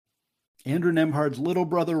Andrew Nembhard's little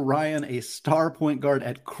brother, Ryan, a star point guard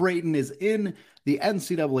at Creighton, is in the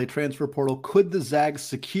NCAA transfer portal. Could the Zags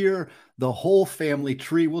secure the whole family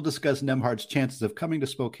tree? We'll discuss Nembhard's chances of coming to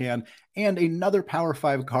Spokane and another Power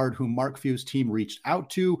 5 guard who Mark Few's team reached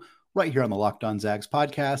out to right here on the Locked On Zags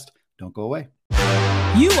podcast. Don't go away.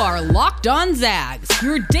 You are Locked On Zags,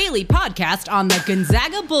 your daily podcast on the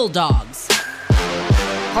Gonzaga Bulldogs.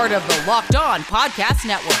 Part of the Locked On Podcast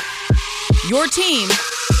Network. Your team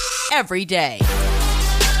every day.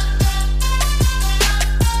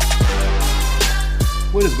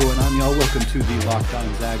 What is going on, y'all? Welcome to the Locked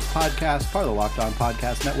On Zags podcast, part of the Locked On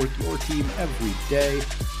Podcast Network, your team every day.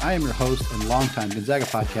 I am your host and longtime Gonzaga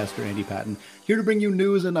podcaster, Andy Patton, here to bring you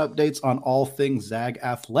news and updates on all things Zag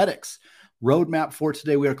athletics. Roadmap for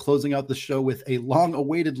today, we are closing out the show with a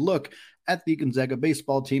long-awaited look at the Gonzaga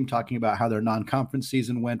baseball team, talking about how their non-conference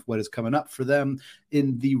season went, what is coming up for them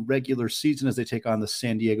in the regular season as they take on the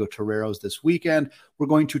San Diego Toreros this weekend. We're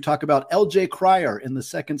going to talk about LJ Cryer in the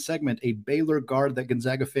second segment, a Baylor guard that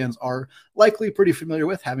Gonzaga fans are likely pretty familiar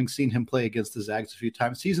with, having seen him play against the Zags a few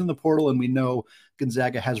times. He's in the portal, and we know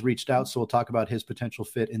Gonzaga has reached out, so we'll talk about his potential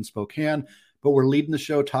fit in Spokane. But we're leading the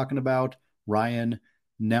show talking about Ryan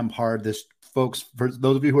Nembhard. This, folks, for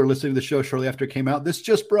those of you who are listening to the show shortly after it came out, this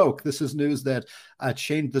just broke. This is news that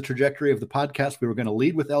changed the trajectory of the podcast. We were going to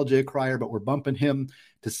lead with LJ Cryer, but we're bumping him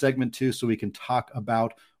to segment 2 so we can talk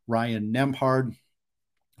about Ryan Nembhard.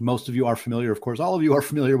 Most of you are familiar, of course, all of you are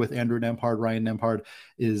familiar with Andrew Nembhard. Ryan Nembhard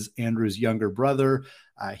is Andrew's younger brother.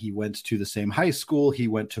 He went to the same high school. He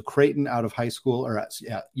went to Creighton out of high school,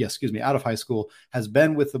 out of high school, has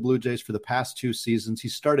been with the Blue Jays for the past 2 seasons. He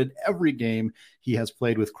started every game he has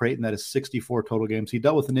played with Creighton. That is 64 total games. He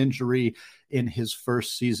dealt with an injury in his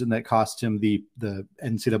first season that cost him the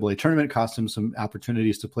NCAA tournament, cost him some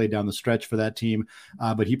opportunities to play down the stretch for that team.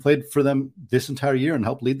 But he played for them this entire year and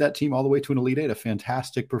helped lead that team all the way to an Elite Eight, a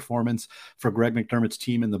fantastic performance for Greg McDermott's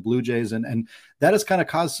team in the Blue Jays. And that has kind of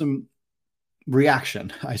caused some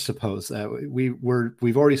reaction, I suppose. We've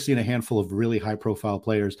already seen a handful of really high-profile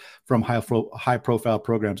players from high-profile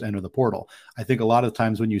programs enter the portal. I think a lot of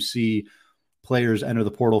times when you see players enter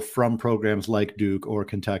the portal from programs like Duke or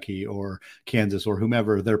Kentucky or Kansas or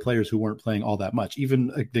whomever, they're players who weren't playing all that much.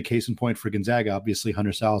 Even the case in point for Gonzaga, obviously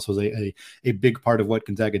Hunter Salas was a big part of what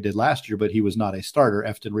Gonzaga did last year, but he was not a starter.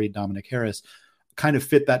 Efton Reed, Dominic Harris kind of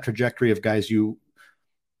fit that trajectory of guys you,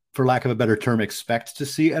 for lack of a better term, expect to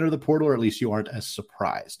see enter the portal, or at least you aren't as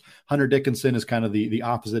surprised. Hunter Dickinson is kind of the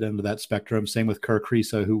opposite end of that spectrum. Same with Kerr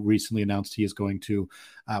Kriisa, who recently announced he is going to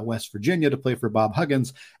West Virginia to play for Bob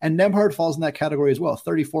Huggins. And Nembhard falls in that category as well.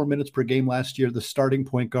 34 minutes per game last year, the starting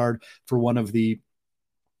point guard for one of the,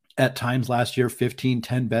 at times last year,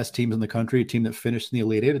 10 best teams in the country, a team that finished in the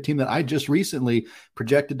Elite Eight, a team that I just recently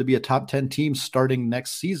projected to be a top 10 team starting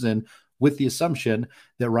next season with the assumption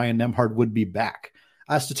that Ryan Nembhard would be back.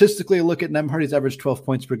 Statistically, a look at Nembhard, he's averaged 12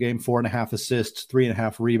 points per game, 4.5 assists,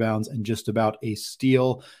 3.5 rebounds, and just about a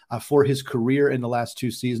steal. For his career in the last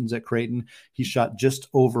 2 seasons at Creighton, he shot just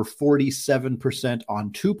over 47%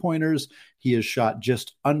 on 2-pointers. He has shot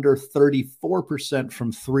just under 34%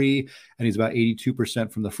 from 3, and he's about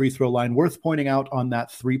 82% from the free throw line. Worth pointing out on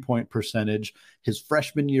that 3-point percentage, his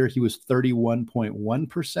freshman year, he was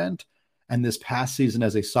 31.1%, and this past season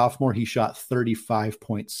as a sophomore, he shot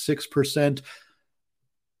 35.6%.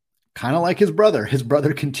 Kind of like his brother. His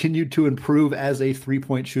brother continued to improve as a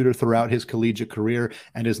 3-point shooter throughout his collegiate career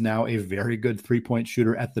and is now a very good 3-point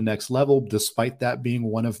shooter at the next level, despite that being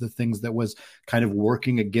one of the things that was kind of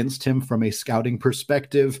working against him from a scouting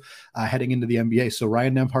perspective heading into the NBA. So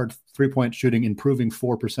Ryan Nembhard, 3-point shooting, improving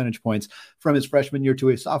 4 percentage points from his freshman year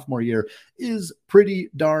to a sophomore year is pretty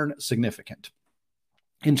darn significant.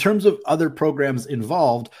 In terms of other programs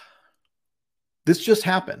involved, this just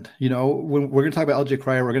happened. When we're going to talk about LJ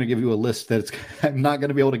Cryer, we're going to give you a list that I'm not going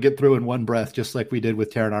to be able to get through in one breath, just like we did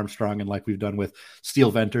with Taron Armstrong and like we've done with Steele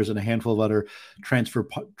Venters and a handful of other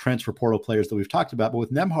transfer portal players that we've talked about. But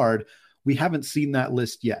with Nembhard, we haven't seen that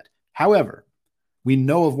list yet. However, we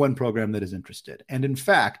know of one program that is interested. And in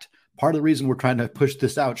fact, part of the reason we're trying to push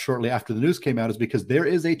this out shortly after the news came out is because there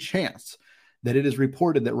is a chance that it is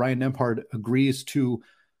reported that Ryan Nembhard agrees to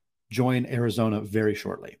join Arizona very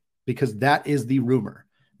shortly. Because that is the rumor.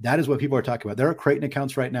 That is what people are talking about. There are Creighton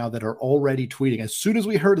accounts right now that are already tweeting. As soon as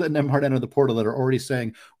we heard that Nembhard entered the portal, that are already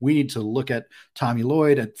saying, we need to look at Tommy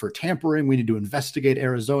Lloyd for tampering. We need to investigate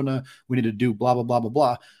Arizona. We need to do blah, blah, blah, blah,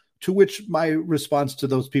 blah. To which my response to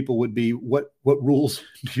those people would be, what rules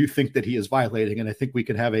do you think that he is violating? And I think we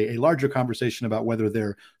could have a larger conversation about whether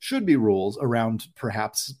there should be rules around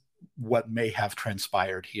perhaps what may have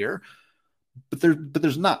transpired here. But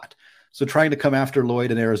there's not. So trying to come after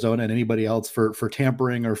Lloyd in Arizona and anybody else for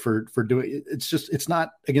tampering or for doing it's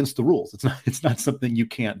not against the rules. It's not something you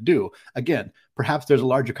can't do. Again, perhaps there's a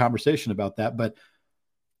larger conversation about that, but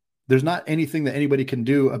there's not anything that anybody can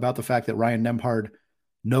do about the fact that Ryan Nembhard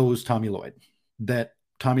knows Tommy Lloyd, that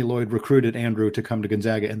Tommy Lloyd recruited Andrew to come to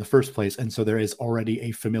Gonzaga in the first place. And so there is already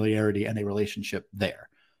a familiarity and a relationship there.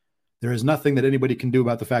 There is nothing that anybody can do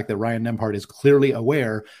about the fact that Ryan Nembhard is clearly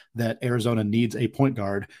aware that Arizona needs a point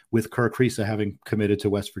guard with Kerr Kriisa having committed to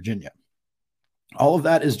West Virginia. All of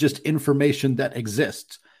that is just information that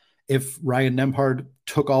exists. If Ryan Nembhard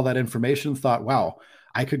took all that information, thought, wow,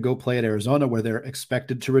 I could go play at Arizona where they're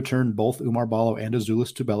expected to return both Oumar Ballo and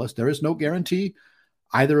Azuolas Tubelis. There is no guarantee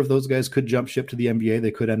either of those guys could jump ship to the NBA.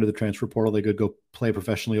 They could enter the transfer portal. They could go play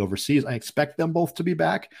professionally overseas. I expect them both to be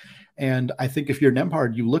back. And I think if you're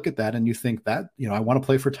Nembhard, you look at that and you think that, I want to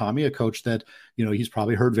play for Tommy, a coach that, he's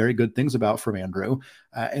probably heard very good things about from Andrew.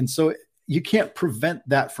 And so you can't prevent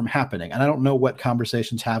that from happening. And I don't know what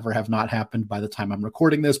conversations have or have not happened by the time I'm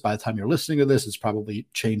recording this. By the time you're listening to this, it's probably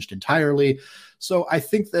changed entirely. So I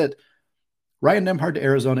think that Ryan Nembhard to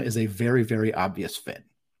Arizona is a very, very obvious fit.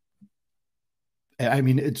 I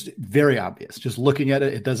mean, it's very obvious. Just looking at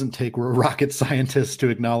it, it doesn't take rocket scientists to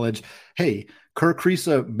acknowledge, hey, Kerr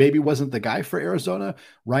Kriisa maybe wasn't the guy for Arizona.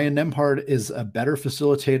 Ryan Nembhard is a better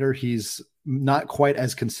facilitator. He's not quite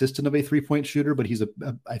as consistent of a three-point shooter, but he's,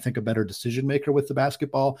 I think, a better decision maker with the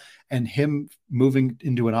basketball. And him moving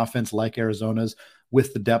into an offense like Arizona's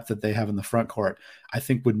with the depth that they have in the front court, I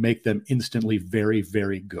think would make them instantly very,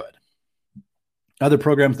 very good. Other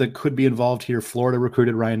programs that could be involved here, Florida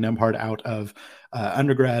recruited Ryan Nembhard out of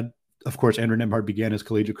undergrad. Of course, Andrew Nembhard began his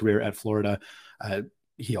collegiate career at Florida.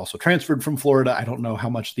 He also transferred from Florida. I don't know how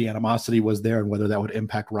much the animosity was there and whether that would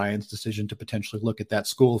impact Ryan's decision to potentially look at that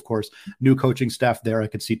school. Of course, new coaching staff there. I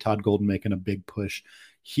could see Todd Golden making a big push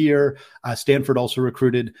here. Stanford also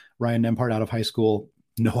recruited Ryan Nembhard out of high school.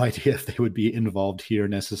 No idea if they would be involved here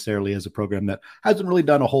necessarily as a program that hasn't really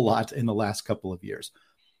done a whole lot in the last couple of years.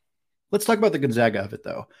 Let's talk about the Gonzaga of it,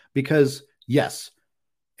 though, because, yes,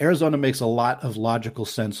 Arizona makes a lot of logical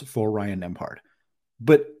sense for Ryan Nembhard.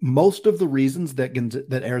 But most of the reasons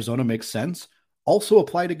that Arizona makes sense also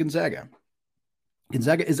apply to Gonzaga.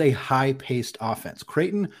 Gonzaga is a high-paced offense.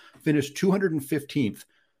 Creighton finished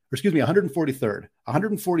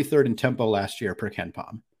 143rd in tempo last year per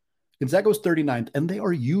KenPom. Gonzaga was 39th, and they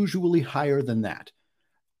are usually higher than that.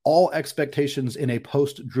 All expectations in a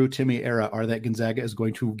post-Drew Timme era are that Gonzaga is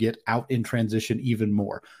going to get out in transition even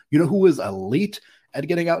more. You know who was elite at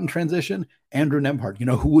getting out in transition? Andrew Nembhard. You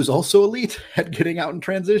know who was also elite at getting out in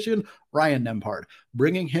transition? Ryan Nembhard.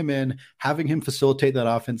 Bringing him in, having him facilitate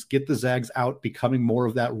that offense, get the Zags out, becoming more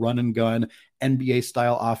of that run-and-gun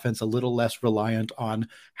NBA-style offense, a little less reliant on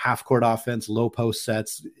half-court offense, low-post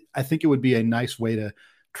sets. I think it would be a nice way to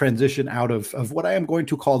transition out of what I am going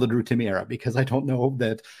to call the Drew Timme era, because I don't know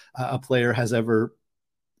that a player has ever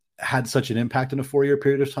had such an impact in a 4-year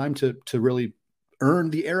period of time to really earn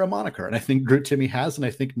the era moniker. And I think Drew Timme has, and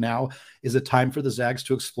I think now is a time for the Zags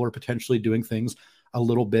to explore potentially doing things a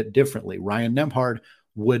little bit differently. Ryan Nembhard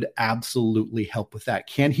would absolutely help with that.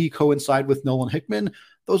 Can he coincide with Nolan Hickman?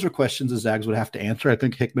 Those are questions the Zags would have to answer. I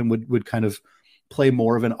think Hickman would kind of play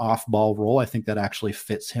more of an off-ball role. I think that actually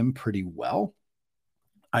fits him pretty well.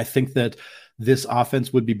 I think that this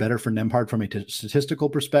offense would be better for Nembhard from a statistical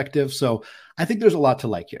perspective. So I think there's a lot to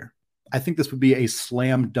like here. I think this would be a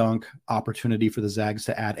slam dunk opportunity for the Zags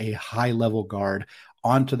to add a high-level guard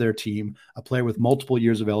onto their team, a player with multiple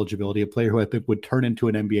years of eligibility, a player who I think would turn into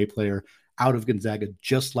an NBA player out of Gonzaga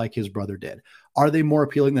just like his brother did. Are they more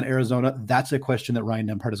appealing than Arizona? That's a question that Ryan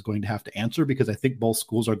Nembhard is going to have to answer, because I think both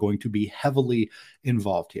schools are going to be heavily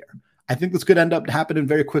involved here. I think this could end up happening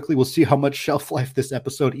very quickly. We'll see how much shelf life this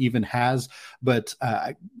episode even has. But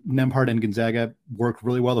Nembhard and Gonzaga worked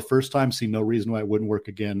really well the first time. See no reason why it wouldn't work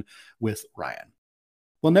again with Ryan.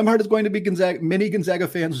 Well, Nembhard is going to be many Gonzaga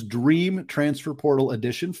fans' dream transfer portal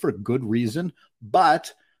addition for good reason.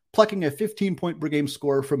 But plucking a 15-point per game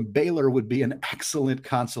scorer from Baylor would be an excellent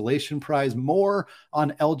consolation prize. More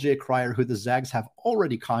on LJ Cryer, who the Zags have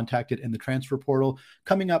already contacted in the transfer portal,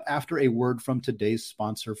 coming up after a word from today's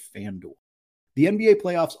sponsor, FanDuel. The NBA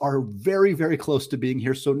playoffs are very, very close to being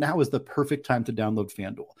here, so now is the perfect time to download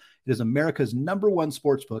FanDuel. It is America's #1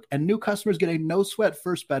 sportsbook, and new customers get a no-sweat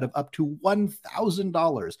first bet of up to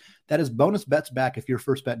 $1,000. That is bonus bets back if your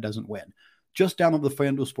first bet doesn't win. Just download the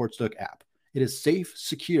FanDuel Sportsbook app. It is safe,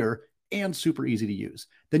 secure, and super easy to use.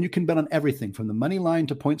 Then you can bet on everything from the money line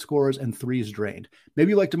to point scorers and threes drained.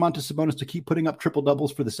 Maybe you like Domantas Sabonis to keep putting up triple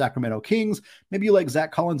doubles for the Sacramento Kings. Maybe you like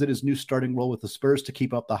Zach Collins in his new starting role with the Spurs to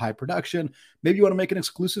keep up the high production. Maybe you want to make an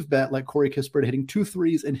exclusive bet like Corey Kispert hitting 2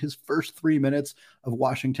 threes in his first 3 minutes of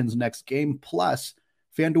Washington's next game. Plus,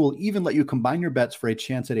 FanDuel will even let you combine your bets for a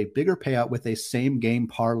chance at a bigger payout with a same game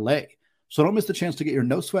parlay. So don't miss the chance to get your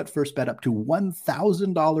no sweat first bet up to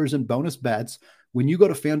 $1,000 in bonus bets when you go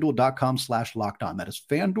to FanDuel.com/lockedon. That is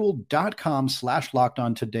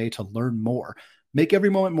FanDuel.com/lockedon today to learn more. Make every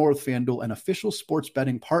moment more with FanDuel, an official sports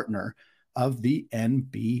betting partner of the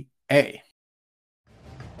NBA.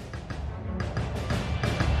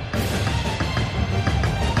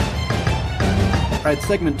 All right,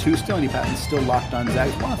 segment 2, still Andy Patton, still Locked On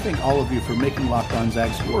Zags. I want to thank all of you for making Locked On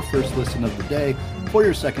Zags your first listen of the day. For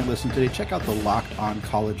your second listen today, check out the Locked On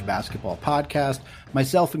College Basketball podcast.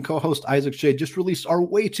 Myself and co-host Isaac Shea just released our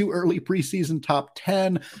way too early preseason top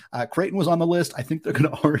 10. Creighton was on the list. I think they're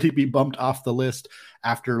going to already be bumped off the list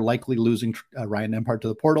after likely losing Ryan Nembhard to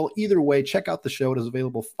the portal. Either way, check out the show. It is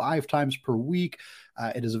available 5 times per week.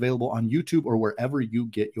 It is available on YouTube or wherever you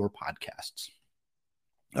get your podcasts.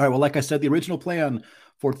 All right, well, like I said, the original plan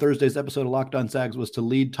for Thursday's episode of Locked On Zags was to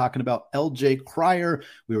lead talking about LJ Cryer.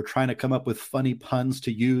 We were trying to come up with funny puns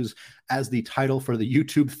to use as the title for the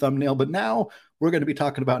YouTube thumbnail, but now we're going to be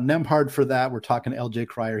talking about Nembhard for that. We're talking LJ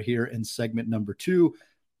Cryer here in segment number 2.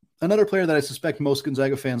 Another player that I suspect most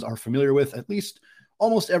Gonzaga fans are familiar with, at least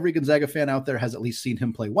almost every Gonzaga fan out there has at least seen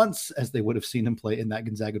him play once, as they would have seen him play in that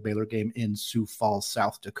Gonzaga-Baylor game in Sioux Falls,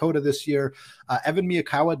 South Dakota this year. Evan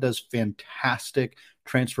Miyakawa does fantastic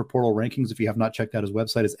transfer portal rankings. If you have not checked out his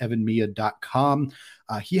website, it's evanmia.com.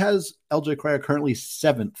 He has LJ Cryer currently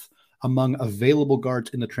 7th among available guards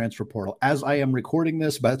in the transfer portal. As I am recording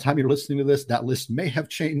this, by the time you're listening to this, that list may have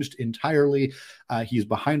changed entirely. He's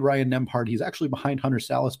behind Ryan Nembhard. He's actually behind Hunter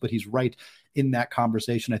Salas, but he's right in that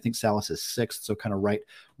conversation. I think Salas is 6th, so kind of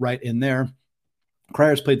right in there.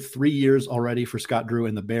 Cryer's played 3 years already for Scott Drew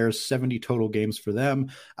and the Bears, 70 total games for them.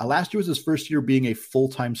 Last year was his first year being a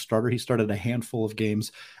full-time starter. He started a handful of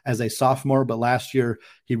games as a sophomore, but last year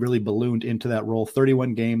he really ballooned into that role.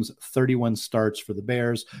 31 games, 31 starts for the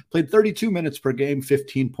Bears. Played 32 minutes per game,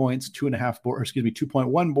 15 points,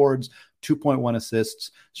 2.1 boards, 2.1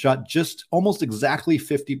 assists. Shot just almost exactly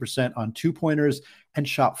 50% on 2-pointers and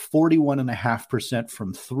shot 41.5%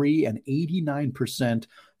 from 3 and 89%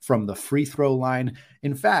 from the free throw line.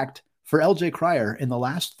 In fact, for LJ Cryer, in the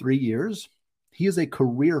last 3 years, he is a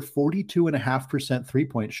career 42.5%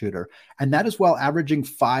 three-point shooter, and that is while averaging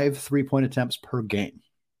 5 3-point attempts per game.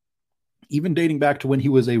 Even dating back to when he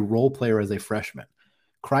was a role player as a freshman,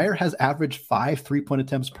 Cryer has averaged 5 3-point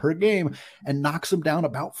attempts per game and knocks him down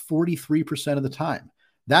about 43% of the time.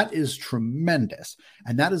 That is tremendous.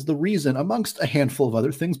 And that is the reason, amongst a handful of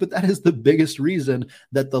other things, but that is the biggest reason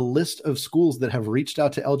that the list of schools that have reached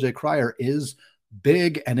out to LJ Cryer is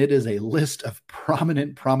big. And it is a list of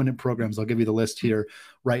prominent programs. I'll give you the list here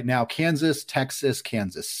right now. Kansas, Texas,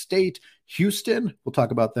 Kansas State, Houston. We'll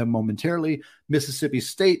talk about them momentarily. Mississippi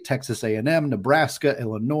State, Texas A&M, Nebraska,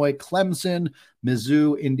 Illinois, Clemson,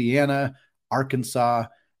 Mizzou, Indiana, Arkansas,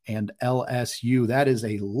 and LSU. That is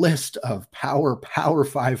a list of Power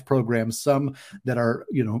 5 programs, some that are,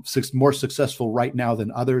 more successful right now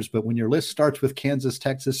than others. But when your list starts with Kansas,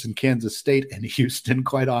 Texas, and Kansas State and Houston,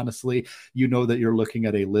 quite honestly, you know that you're looking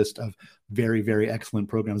at a list of very, very excellent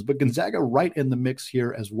programs. But Gonzaga right in the mix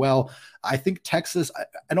here as well. I think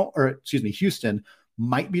Houston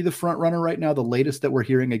might be the front runner right now. The latest that we're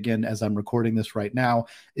hearing, again, as I'm recording this right now,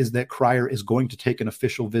 is that Cryer is going to take an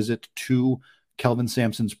official visit to Kelvin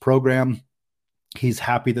Sampson's program. He's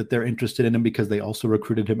happy that they're interested in him because they also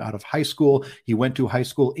recruited him out of high school. He went to high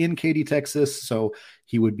school in Katy, Texas, so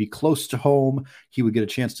he would be close to home. He would get a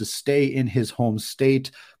chance to stay in his home state,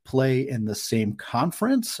 play in the same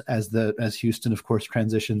conference as Houston, of course,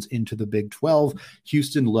 transitions into the Big 12.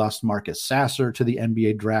 Houston lost Marcus Sasser to the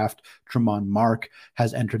NBA draft. Tremont Mark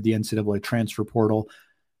has entered the NCAA transfer portal.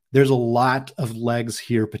 There's a lot of legs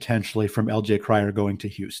here potentially from LJ Cryer going to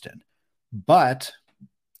Houston. But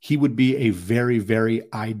he would be a very, very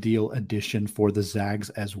ideal addition for the Zags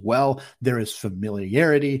as well. There is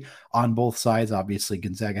familiarity on both sides. Obviously,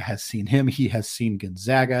 Gonzaga has seen him. He has seen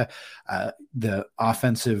Gonzaga. The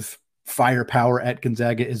offensive firepower at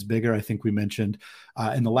Gonzaga is bigger. I think we mentioned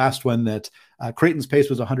in the last one that Creighton's pace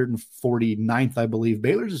was 149th, I believe.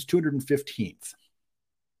 Baylor's is 215th.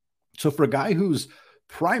 So for a guy whose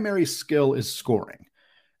primary skill is scoring,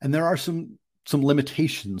 and there are some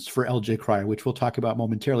limitations for LJ Cryer, which we'll talk about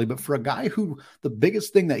momentarily. But for a guy who the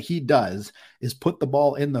biggest thing that he does is put the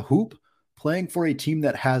ball in the hoop, playing for a team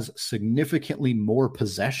that has significantly more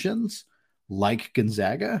possessions like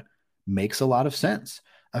Gonzaga makes a lot of sense.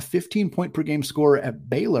 A 15-point per game scorer at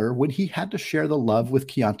Baylor when he had to share the love with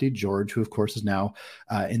Keontae George, who of course is now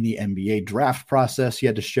in the NBA draft process. He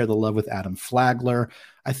had to share the love with Adam Flagler.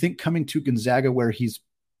 I think coming to Gonzaga, where he's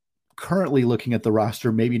currently looking at the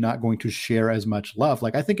roster, maybe not going to share as much love.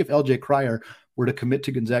 Like, I think if LJ Cryer were to commit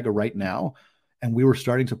to Gonzaga right now, and we were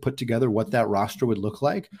starting to put together what that roster would look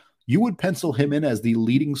like, you would pencil him in as the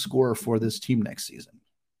leading scorer for this team next season.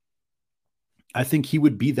 I think he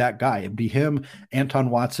would be that guy. It'd be him. Anton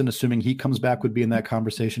Watson, assuming he comes back, would be in that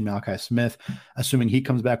conversation. Malachi Smith, assuming he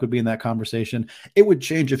comes back, would be in that conversation. It would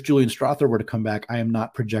change if Julian Strother were to come back. I am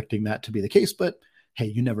not projecting that to be the case, but hey,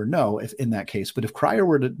 you never know if in that case. But if Cryer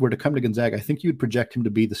were to come to Gonzaga, I think you would project him to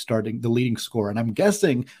be the leading scorer. And I'm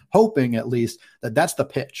guessing, hoping at least, that that's the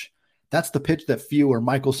pitch. That's the pitch that Few or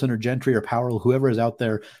Michelson or Gentry or Powell, whoever is out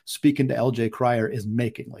there speaking to LJ Cryer, is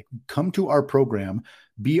making. Like, come to our program,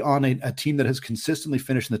 be on a team that has consistently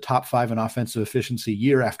finished in the top 5 in offensive efficiency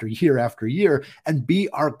year after year after year, and be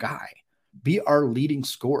our guy, be our leading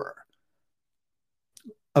scorer.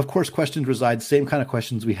 Of course, questions reside, same kind of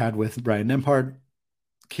questions we had with Brian Nembhard.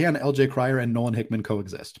 Can LJ Cryer and Nolan Hickman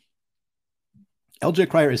coexist? LJ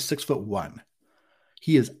Cryer is 6'1".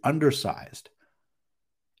 He is undersized.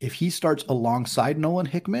 If he starts alongside Nolan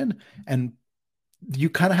Hickman, and you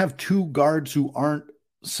kind of have two guards who aren't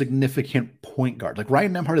significant point guards. Like,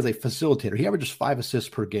 Ryan Nembhard is a facilitator. He averages 5 assists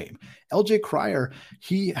per game. LJ Cryer,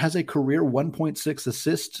 he has a career 1.6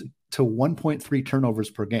 assists to 1.3 turnovers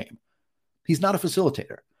per game. He's not a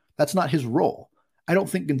facilitator. That's not his role. I don't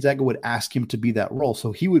think Gonzaga would ask him to be that role.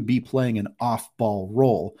 So he would be playing an off-ball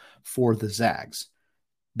role for the Zags.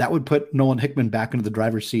 That would put Nolan Hickman back into the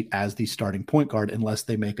driver's seat as the starting point guard, unless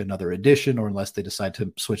they make another addition or unless they decide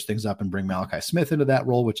to switch things up and bring Malachi Smith into that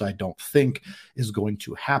role, which I don't think is going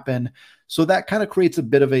to happen. So that kind of creates a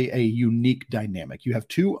bit of a unique dynamic. You have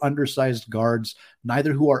two undersized guards,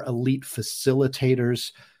 neither who are elite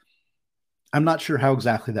facilitators. I'm not sure how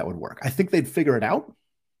exactly that would work. I think they'd figure it out,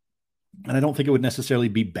 and I don't think it would necessarily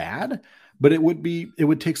be bad, but it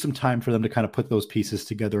would take some time for them to kind of put those pieces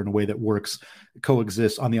together in a way that works,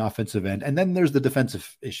 coexists on the offensive end. And then there's the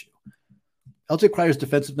defensive issue. LJ Cryer's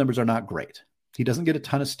defensive numbers are not great. He doesn't get a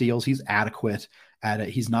ton of steals. He's adequate at it.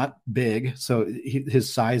 He's not big, so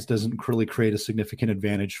his size doesn't really create a significant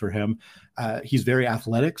advantage for him. He's very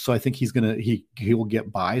athletic, so I think he will get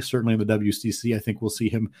by. Certainly in the WCC, I think we'll see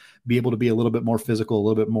him be able to be a little bit more physical, a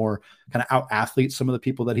little bit more kind of out-athlete some of the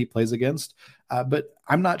people that he plays against. But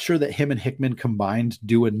I'm not sure that him and Hickman combined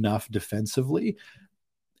do enough defensively.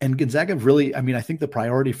 And Gonzaga really, I mean, I think the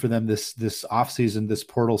priority for them this offseason, this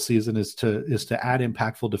portal season, is to add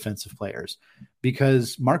impactful defensive players,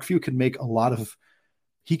 because Mark Few can make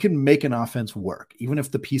he can make an offense work, even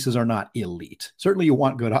if the pieces are not elite. Certainly you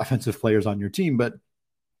want good offensive players on your team, but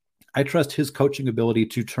I trust his coaching ability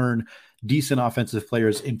to turn decent offensive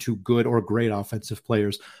players into good or great offensive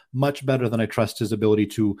players much better than I trust his ability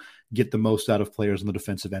to get the most out of players on the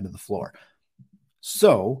defensive end of the floor.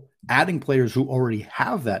 So adding players who already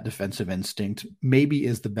have that defensive instinct maybe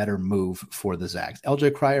is the better move for the Zags.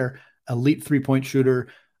 LJ Cryer, elite three-point shooter,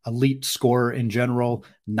 elite scorer in general,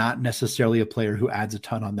 not necessarily a player who adds a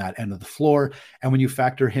ton on that end of the floor. And when you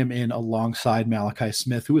factor him in alongside Malachi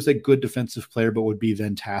Smith, who is a good defensive player, but would be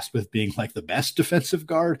then tasked with being like the best defensive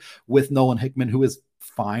guard, with Nolan Hickman, who is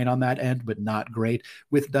fine on that end, but not great,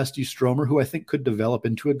 with Dusty Stromer, who I think could develop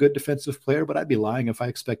into a good defensive player, but I'd be lying if I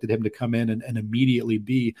expected him to come in and immediately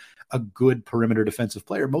be a good perimeter defensive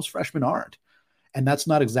player. Most freshmen aren't. And that's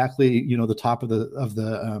not exactly, the top of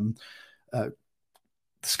the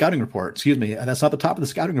scouting report. Excuse me. That's not the top of the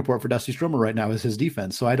scouting report for Dusty Stromer right now, is his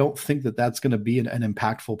defense. So I don't think that that's going to be an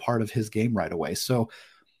impactful part of his game right away. So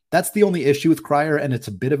that's the only issue with Cryer, and it's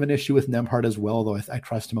a bit of an issue with Nembhard as well, though I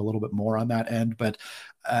trust him a little bit more on that end. But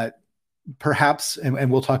perhaps,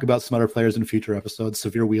 and we'll talk about some other players in future episodes,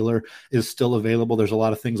 Severe Wheeler is still available. There's a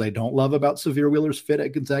lot of things I don't love about Severe Wheeler's fit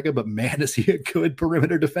at Gonzaga, but man, is he a good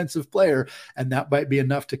perimeter defensive player, and that might be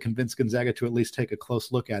enough to convince Gonzaga to at least take a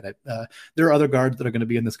close look at it. There are other guards that are going to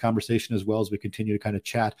be in this conversation as well, as we continue to kind of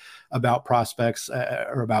chat about prospects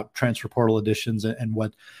or about transfer portal additions and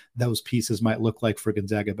what those pieces might look like for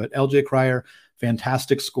Gonzaga. But LJ Cryer,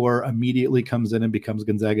 fantastic scorer, immediately comes in and becomes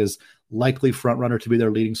Gonzaga's likely front runner to be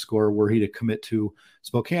their leading scorer were he to commit to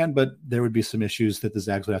Spokane, but there would be some issues that the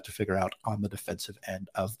Zags would have to figure out on the defensive end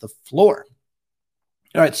of the floor.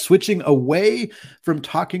 All right, switching away from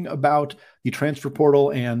talking about the transfer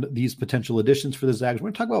portal and these potential additions for the Zags, we're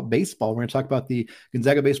going to talk about baseball. We're going to talk about the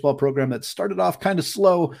Gonzaga baseball program that started off kind of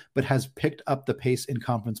slow, but has picked up the pace in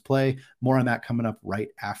conference play. More on that coming up right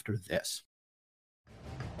after this.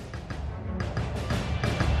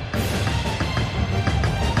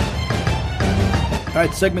 All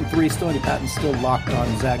right, segment 3, still Andy Patton, still locked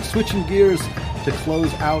on Zags. Switching gears to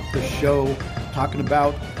close out the show, talking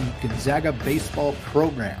about the Gonzaga baseball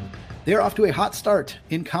program. They're off to a hot start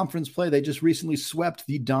in conference play. They just recently swept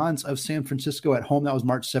the Dons of San Francisco at home. That was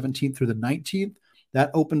March 17th through the 19th. That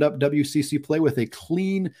opened up WCC play with a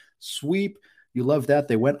clean sweep. You love that.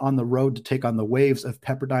 They went on the road to take on the Waves of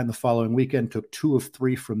Pepperdine the following weekend, took 2 of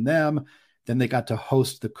 3 from them. Then they got to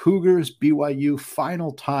host the Cougars, BYU,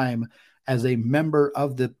 final time as a member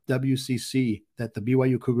of the WCC that the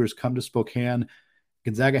BYU Cougars come to Spokane.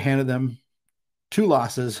 Gonzaga handed them 2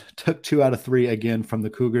 losses, took 2 out of 3 again from the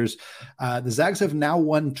Cougars. The Zags have now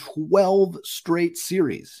won 12 straight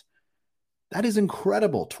series. That is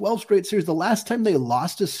incredible. 12 straight series. The last time they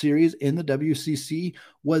lost a series in the WCC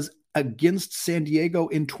was against San Diego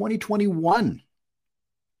in 2021.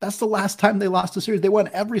 That's the last time they lost a series. They won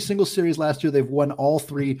every single series last year. They've won all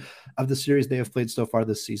 3 of the series they have played so far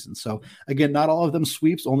this season. So again, not all of them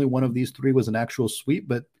sweeps. Only one of these 3 was an actual sweep,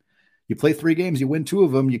 but you play 3 games, you win 2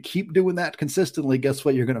 of them, you keep doing that consistently. Guess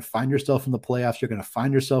what? You're going to find yourself in the playoffs. You're going to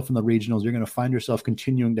find yourself in the regionals. You're going to find yourself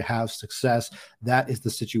continuing to have success. That is the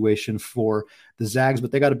situation for the Zags,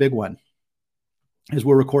 but they got a big one. As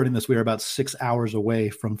we're recording this, we are about 6 hours away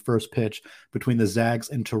from first pitch between the Zags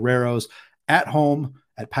and Toreros at home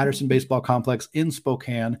at Patterson Baseball Complex in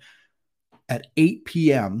Spokane at 8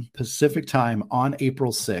 p.m. Pacific time on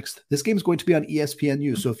April 6th. This game is going to be on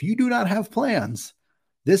ESPNU. So if you do not have plans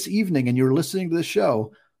this evening and you're listening to the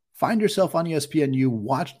show, find yourself on ESPNU,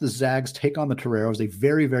 watch the Zags take on the Toreros, a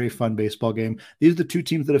very, very fun baseball game. These are the 2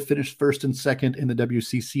 teams that have finished first and second in the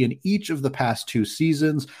WCC in each of the past 2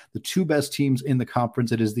 seasons, the 2 best teams in the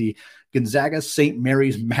conference. It is the Gonzaga-St.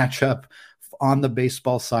 Mary's matchup on the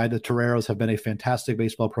baseball side. The Toreros have been a fantastic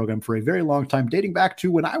baseball program for a very long time, dating back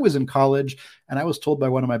to when I was in college, and I was told by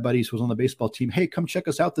one of my buddies who was on the baseball team, hey, come check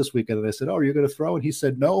us out this weekend. And I said, oh, are you going to throw? And he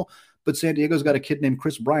said, no, but San Diego's got a kid named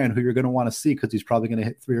Chris Bryan who you're going to want to see because he's probably going to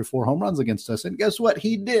hit 3 or 4 home runs against us. And guess what?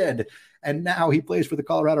 He did. And now he plays for the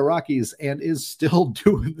Colorado Rockies and is still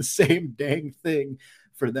doing the same dang thing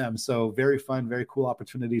for them. So very fun, very cool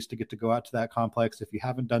opportunities to get to go out to that complex. If you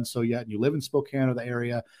haven't done so yet and you live in Spokane or the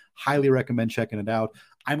area, highly recommend checking it out.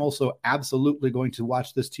 I'm also absolutely going to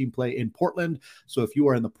watch this team play in Portland. So if you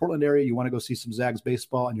are in the Portland area, you want to go see some Zags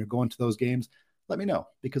baseball and you're going to those games, let me know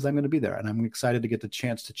because I'm going to be there and I'm excited to get the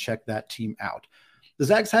chance to check that team out. The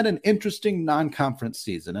Zags had an interesting non-conference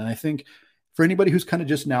season. And I think for anybody who's kind of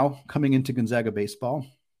just now coming into Gonzaga baseball,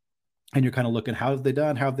 and you're kind of looking, how have they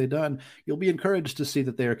done? How have they done? You'll be encouraged to see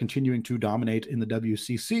that they are continuing to dominate in the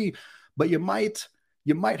WCC, but you might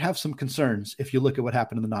have some concerns if you look at what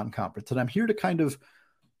happened in the non-conference. And I'm here to kind of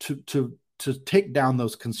to take down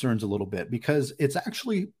those concerns a little bit because it's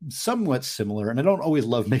actually somewhat similar. And I don't always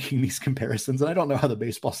love making these comparisons, and I don't know how the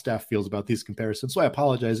baseball staff feels about these comparisons, so I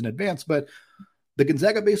apologize in advance. But the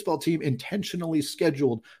Gonzaga baseball team intentionally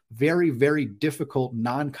scheduled very, very difficult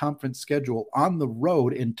non-conference schedule on the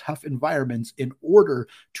road in tough environments in order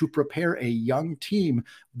to prepare a young team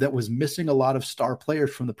that was missing a lot of star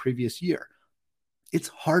players from the previous year. It's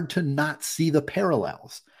hard to not see the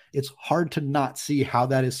parallels. It's hard to not see how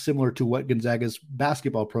that is similar to what Gonzaga's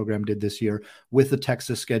basketball program did this year with the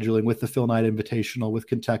Texas scheduling, with the Phil Knight Invitational, with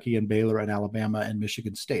Kentucky and Baylor and Alabama and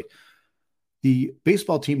Michigan State. The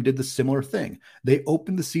baseball team did the similar thing. They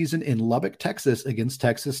opened the season in Lubbock, Texas against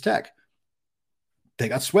Texas Tech. They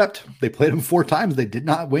got swept. They played them 4 times. They did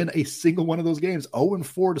not win a single one of those games.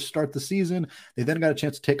 0-4 to start the season. They then got a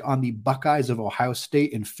chance to take on the Buckeyes of Ohio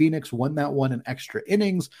State in Phoenix, won that one in extra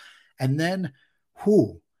innings. And then,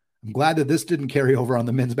 I'm glad that this didn't carry over on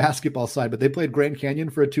the men's basketball side, but they played Grand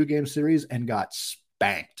Canyon for a 2-game series and got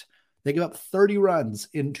spanked. They gave up 30 runs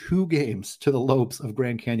in 2 games to the Lopes of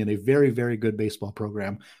Grand Canyon, a very, very good baseball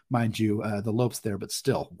program, mind you, the Lopes there, but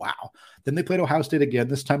still, wow. Then they played Ohio State again.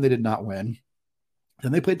 This time they did not win.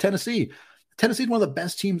 Then they played Tennessee. Tennessee is one of the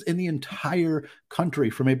best teams in the entire country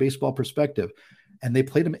from a baseball perspective, and they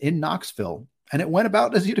played them in Knoxville And it went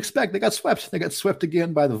about as you'd expect. They got swept. They got swept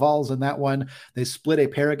again by the Vols in that one. They split a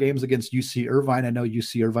pair of games against UC Irvine. I know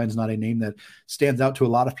UC Irvine's not a name that stands out to a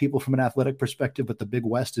lot of people from an athletic perspective, but the Big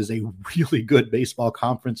West is a really good baseball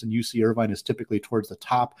conference, and UC Irvine is typically towards the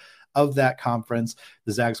top of that conference.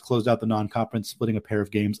 The Zags closed out the non-conference, splitting a pair of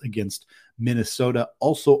games against Minnesota,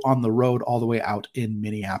 also on the road all the way out in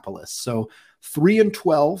Minneapolis. So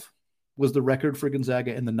 3-12 was the record for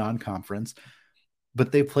Gonzaga in the non-conference.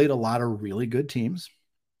 But they played a lot of really good teams.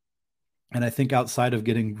 And I think outside of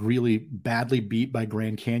getting really badly beat by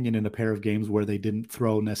Grand Canyon in a pair of games where they didn't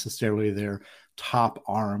throw necessarily their top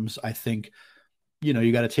arms, I think,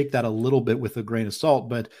 you got to take that a little bit with a grain of salt.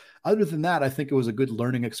 But other than that, I think it was a good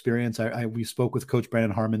learning experience. We spoke with Coach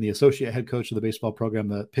Brandon Harmon, the associate head coach of the baseball program,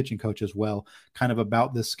 the pitching coach as well, kind of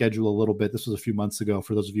about this schedule a little bit. This was a few months ago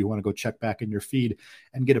for those of you who want to go check back in your feed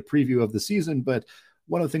and get a preview of the season. But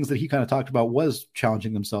one of the things that he kind of talked about was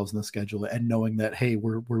challenging themselves in the schedule and knowing that, hey,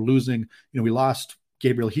 we're losing, we lost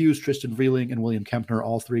Gabriel Hughes, Tristan Vreeling, and William Kempner,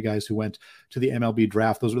 all three guys who went to the MLB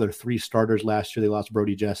draft. Those were their three starters last year. They lost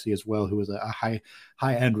Brody Jesse as well, who was a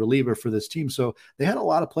high-end reliever for this team. So they had a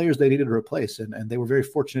lot of players they needed to replace, and they were very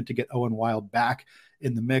fortunate to get Owen Wild back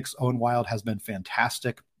in the mix. Owen Wild has been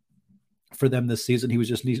fantastic for them this season. He was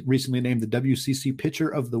just recently named the WCC Pitcher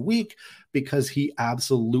of the Week because he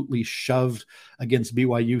absolutely shoved against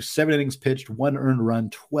BYU. 7 innings pitched, 1 earned run,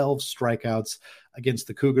 12 strikeouts against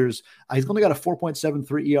the Cougars. He's only got a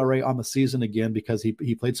 4.73 ERA on the season again because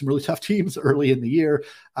he played some really tough teams early in the year.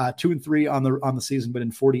 2-3 on the season, but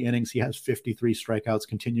in 40 innings, he has 53 strikeouts,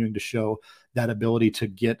 continuing to show that ability to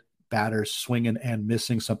get batters swinging and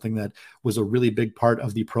missing, something that was a really big part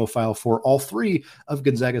of the profile for all three of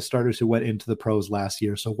Gonzaga's starters who went into the pros last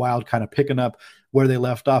year. So Wild kind of picking up where they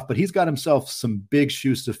left off, but he's got himself some big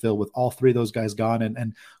shoes to fill with all three of those guys gone.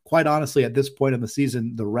 And quite honestly, at this point in the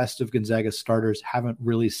season, the rest of Gonzaga's starters haven't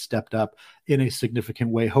really stepped up in a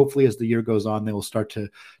significant way. Hopefully, as the year goes on, they will start to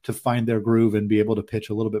find their groove and be able to pitch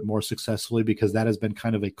a little bit more successfully, because that has been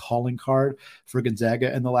kind of a calling card for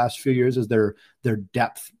Gonzaga in the last few years, is their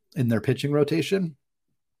depth in their pitching rotation.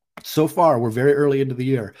 So far, we're very early into the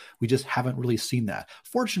year. We just haven't really seen that.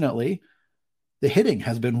 Fortunately, the hitting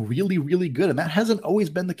has been really, really good, and that hasn't always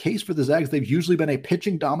been the case for the Zags. They've usually been a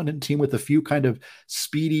pitching-dominant team with a few kind of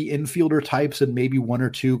speedy infielder types and maybe one or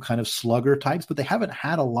two kind of slugger types, but they haven't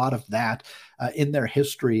had a lot of that in their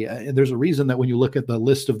history. And there's a reason that when you look at the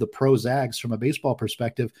list of the pro Zags from a baseball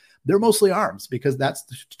perspective, they're mostly arms, because that's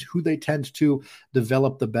who they tend to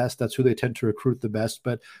develop the best. That's who they tend to recruit the best.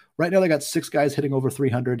 But right now they got 6 guys hitting over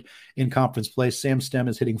 300 in conference play. Sam Stem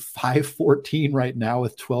is hitting 514 right now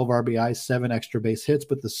with 12 RBIs, 7 extra base hits.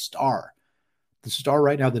 But the star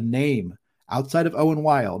right now, the name outside of Owen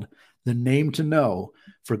Wild, the name to know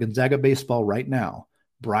for Gonzaga baseball right now,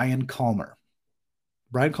 Brian Kalmer.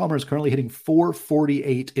 Brian Kalmer is currently hitting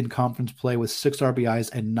 448 in conference play with 6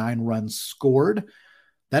 RBIs and 9 runs scored.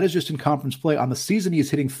 That is just in conference play. On the season,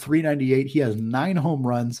 he's hitting 398. He has 9 home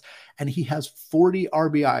runs, and he has 40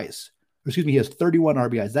 RBIs. He has 31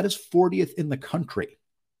 RBIs. That is 40th in the country.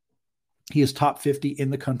 He is top 50 in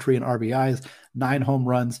the country in RBIs, 9 home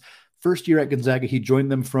runs. First year at Gonzaga, he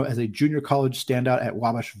joined them as a junior college standout at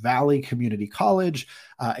Wabash Valley Community College,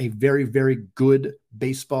 a very, very good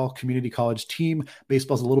baseball community college team.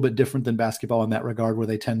 Baseball is a little bit different than basketball in that regard, where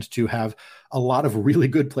they tend to have a lot of really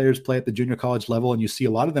good players play at the junior college level, and you see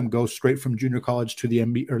a lot of them go straight from junior college to the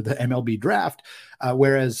MLB draft,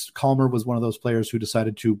 whereas Kalmer was one of those players who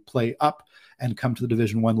decided to play up and come to the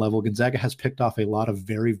Division I level. Gonzaga has picked off a lot of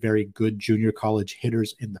very, very good junior college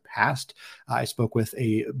hitters in the past. I spoke with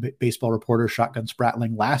a baseball reporter, Shotgun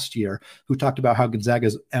Spratling, last year, who talked about how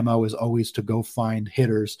Gonzaga's MO is always to go find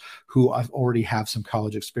hitters who already have some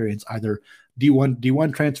college experience, either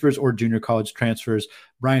D1 transfers or junior college transfers.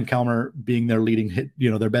 Brian Kalmer being their leading hit,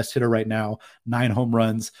 their best hitter right now, 9 home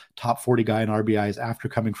runs, top 40 guy in RBIs after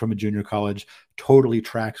coming from a junior college, totally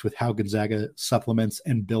tracks with how Gonzaga supplements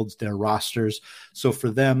and builds their rosters. So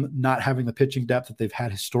for them, not having the pitching depth that they've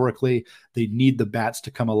had historically, they need the bats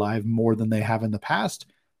to come alive more than they have in the past.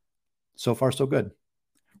 So far, so good.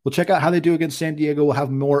 We'll check out how they do against San Diego. We'll have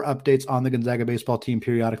more updates on the Gonzaga baseball team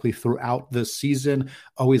periodically throughout the season.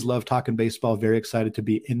 Always love talking baseball. Very excited to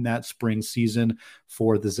be in that spring season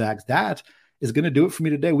for the Zags. That is going to do it for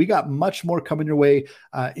me today. We got much more coming your way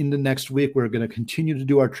into next week. We're going to continue to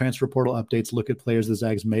do our transfer portal updates, look at players the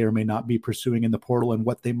Zags may or may not be pursuing in the portal and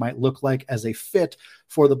what they might look like as a fit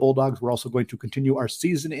for the Bulldogs. We're also going to continue our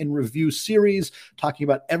season in review series, talking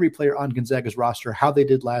about every player on Gonzaga's roster, how they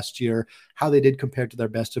did last year, how they did compared to their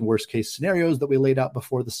best and worst case scenarios that we laid out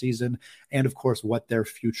before the season, and of course, what their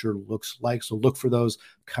future looks like. So look for those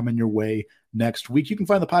coming your way next week. You can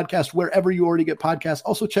find the podcast wherever you already get podcasts.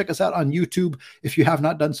 Also, check us out on YouTube. If you have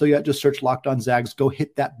not done so yet, just search Locked On Zags. Go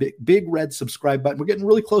hit that big red subscribe button. We're getting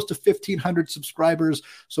really close to 1,500 subscribers,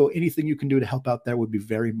 so anything you can do to help out there would be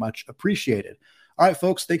very much appreciated. All right,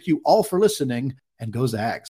 folks, thank you all for listening, and go Zags.